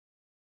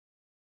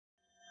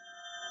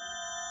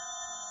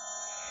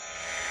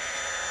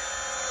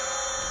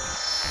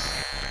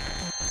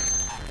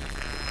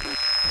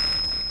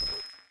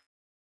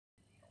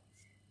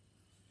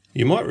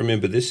You might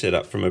remember this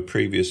setup from a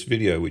previous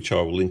video, which I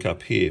will link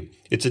up here.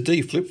 It's a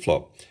D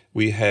flip-flop.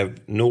 We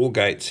have NOR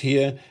gates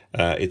here.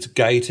 It's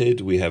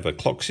gated. We have a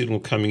clock signal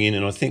coming in,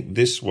 and I think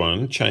this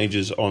one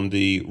changes on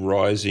the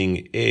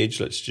rising edge.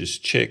 Let's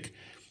just check.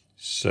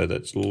 So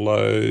that's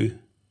low.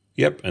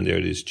 Yep, and there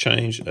it is,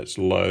 changed. That's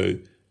low.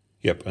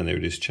 Yep, and there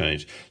it is,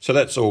 changed. So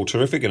that's all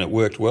terrific, and it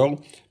worked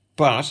well.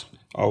 But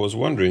I was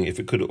wondering if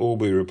it could all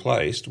be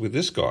replaced with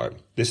this guy.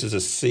 This is a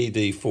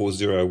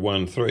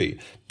CD4013,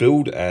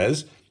 billed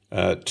as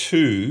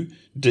 2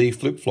 D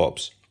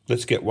flip-flops.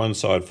 Let's get one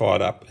side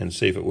fired up and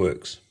see if it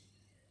works.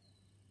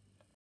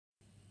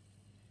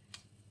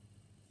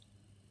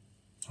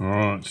 All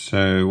right,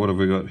 so what have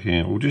we got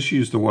here? We'll just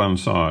use the one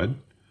side,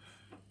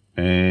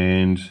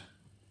 and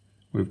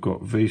we've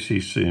got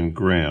VCC and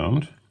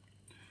ground,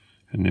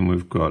 and then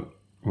we've got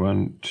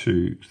 1,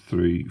 2,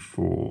 3,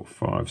 4,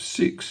 5,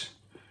 6,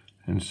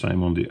 and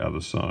same on the other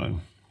side.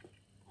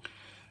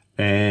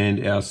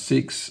 And our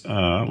 6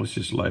 are, let's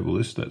just label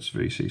this, that's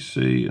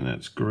VCC and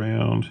that's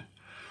ground.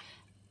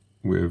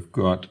 We've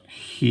got,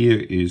 here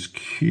is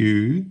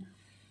Q,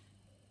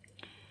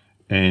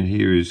 and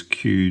here is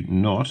Q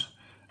not.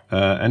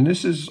 And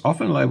this is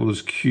often labeled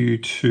as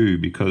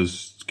Q2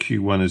 because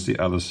Q1 is the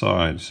other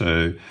side.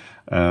 So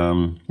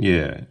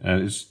yeah,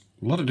 there's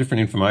a lot of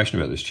different information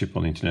about this chip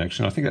on the internet.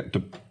 Actually, I think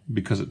that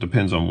because it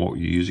depends on what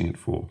you're using it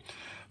for.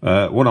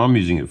 What I'm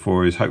using it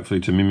for is hopefully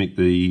to mimic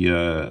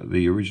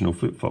the original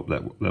flip-flop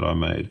that I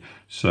made.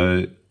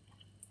 So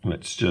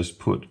let's just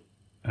put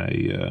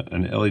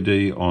an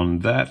LED on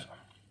that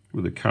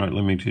with a current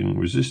limiting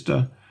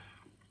resistor.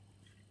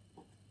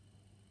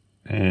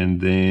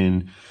 And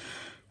then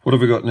what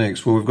have we got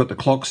next? Well, we've got the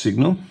clock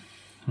signal.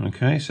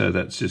 Okay, so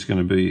that's just going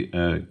to be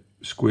a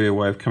square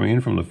wave coming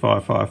in from the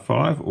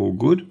 555, all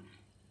good.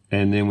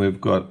 And then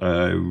we've got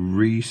a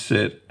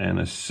reset and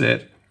a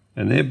set,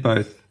 and they're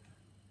both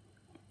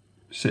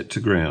set to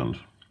ground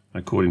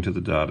according to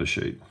the data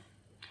sheet.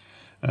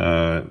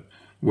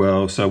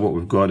 Well, so what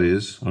we've got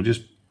is, I'll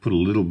just put a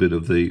little bit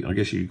of the, I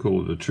guess you could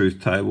call it a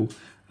truth table,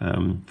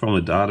 from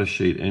the data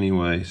sheet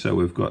anyway. So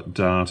we've got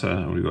data,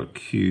 and we've got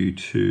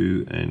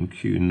Q2 and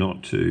Q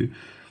not 2.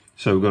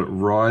 So we've got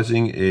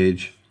rising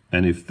edge,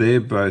 and if they're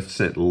both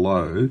set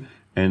low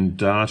and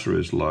data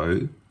is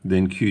low,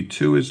 then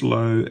Q2 is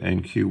low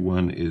and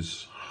Q1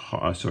 is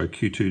high. Sorry,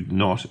 Q2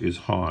 not is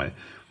high.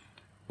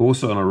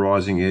 Also on a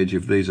rising edge,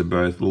 if these are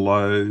both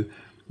low,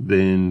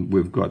 then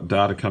we've got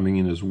data coming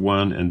in as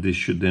 1, and this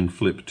should then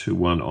flip to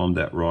 1 on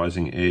that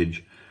rising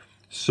edge.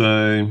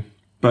 So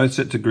both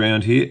set to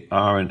ground here,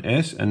 R and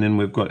S, and then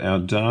we've got our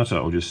data.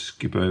 I'll just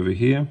skip over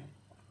here.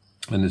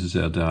 And this is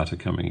our data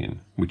coming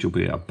in, which will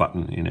be our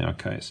button in our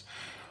case.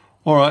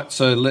 All right,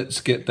 so let's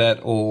get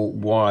that all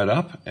wired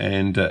up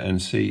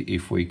and see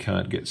if we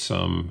can't get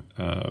some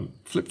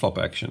flip-flop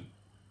action.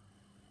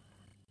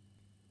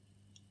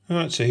 All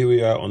right, so here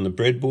we are on the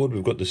breadboard.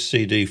 We've got the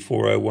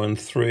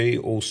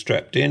CD4013 all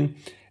strapped in,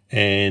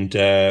 and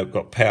we've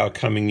got power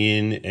coming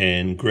in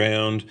and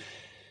ground.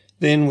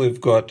 Then we've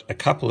got a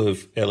couple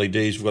of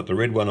LEDs. We've got the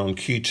red one on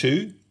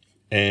Q2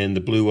 and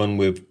the blue one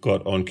we've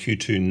got on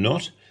Q2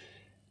 not.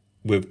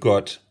 We've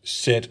got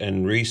set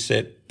and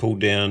reset pulled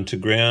down to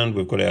ground.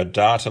 We've got our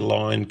data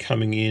line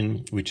coming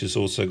in, which has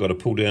also got a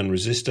pull down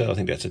resistor. I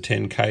think that's a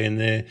 10K in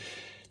there.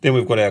 Then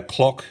we've got our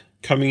clock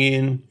coming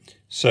in.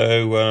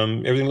 So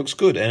everything looks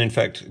good. And in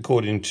fact,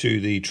 according to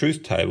the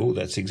truth table,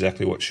 that's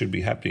exactly what should be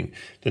happening.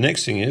 The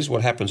next thing is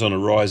what happens on a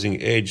rising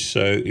edge.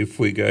 So if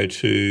we go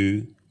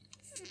to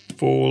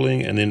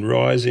falling and then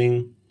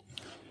rising,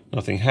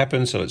 nothing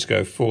happens. So let's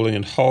go falling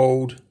and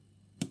hold.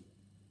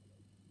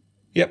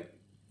 Yep.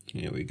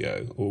 Here we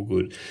go, all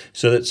good.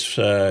 So that's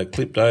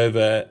clipped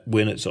over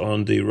when it's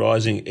on the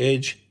rising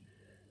edge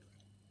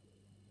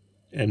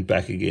and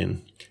back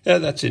again. Yeah,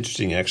 that's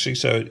interesting actually.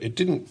 So it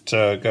didn't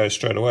go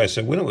straight away.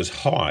 So when it was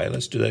high,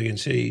 let's do that again.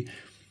 See,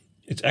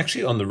 it's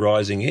actually on the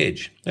rising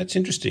edge. That's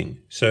interesting.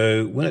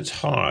 So when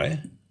it's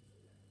high,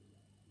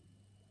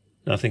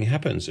 nothing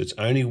happens. It's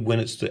only when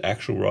it's the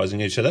actual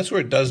rising edge. So that's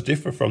where it does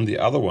differ from the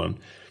other one.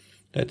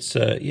 That's,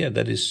 yeah,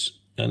 that is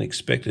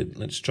unexpected.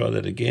 Let's try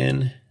that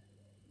again.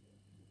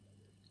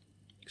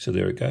 So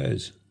there it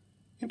goes.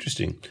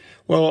 Interesting.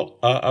 Well,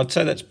 I'd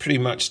say that's pretty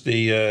much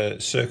the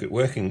circuit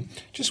working.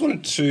 Just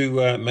wanted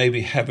to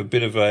maybe have a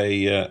bit of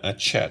a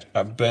chat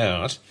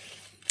about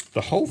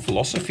the whole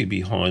philosophy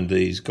behind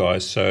these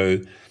guys. So,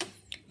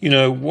 you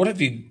know, what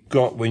have you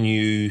got when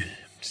you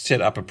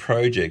set up a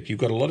project? You've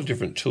got a lot of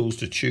different tools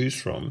to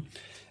choose from.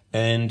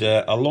 And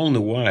along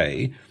the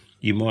way,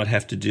 you might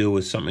have to deal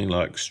with something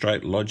like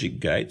straight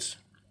logic gates.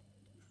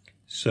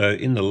 So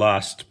in the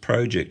last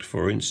project,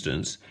 for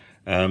instance,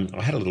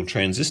 I had a little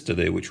transistor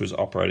there which was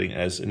operating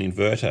as an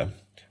inverter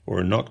or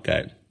a NOT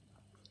gate.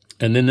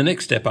 And then the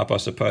next step up, I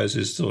suppose,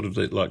 is sort of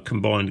like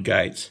combined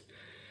gates.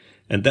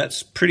 And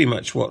that's pretty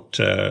much what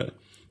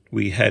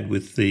we had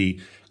with the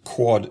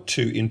quad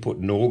 2 input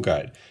NOR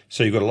gate.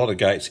 So you've got a lot of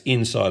gates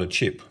inside a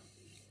chip.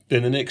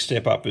 Then the next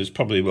step up is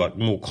probably like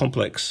more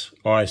complex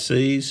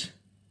ICs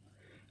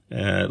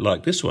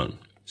like this one.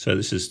 So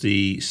this is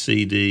the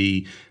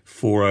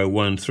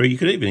CD4013. You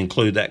could even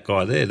include that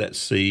guy there. That's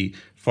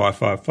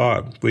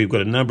C555. We've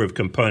got a number of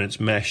components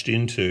mashed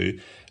into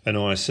an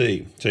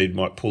IC, so you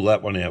might pull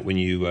that one out when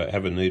you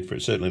have a need for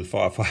it. Certainly the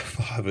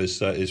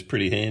 555 is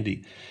pretty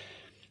handy.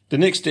 The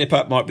next step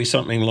up might be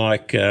something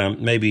like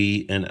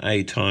maybe an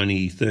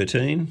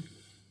A-Tiny13,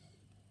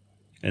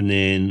 and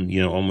then,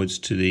 onwards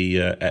to the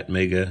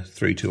Atmega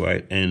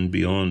 328 and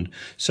beyond.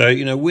 So,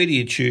 where do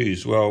you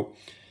choose? Well,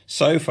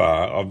 so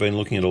far I've been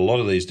looking at a lot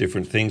of these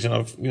different things, and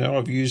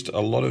I've used a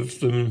lot of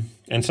them,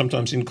 and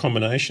sometimes in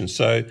combination.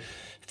 So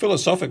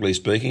philosophically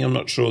speaking, I'm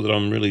not sure that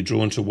I'm really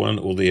drawn to one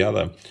or the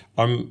other.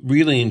 I'm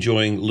really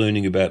enjoying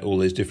learning about all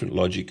these different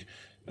logic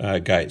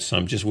gates.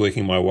 I'm just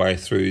working my way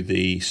through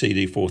the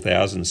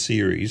CD4000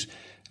 series,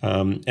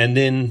 and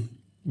then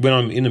when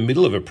I'm in the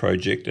middle of a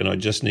project and I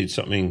just need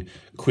something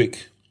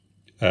quick,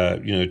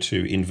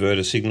 to invert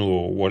a signal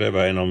or whatever,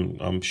 and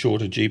I'm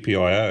short a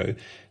GPIO,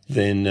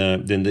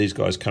 then these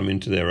guys come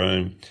into their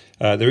own.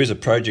 There is a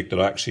project that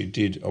I actually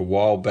did a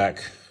while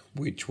back,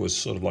 which was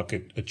sort of like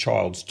a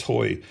child's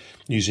toy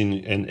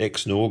using an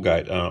XNOR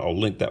gate. I'll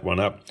link that one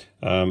up.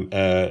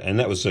 And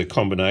that was a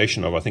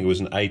combination of, I think it was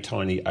an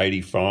A-Tiny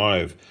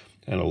 85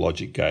 and a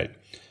logic gate.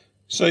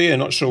 So yeah,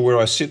 not sure where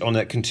I sit on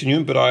that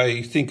continuum, but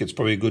I think it's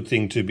probably a good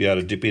thing to be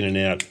able to dip in and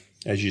out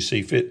as you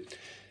see fit.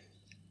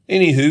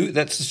 Anywho,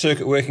 that's the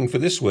circuit working for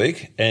this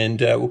week, and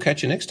we'll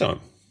catch you next time.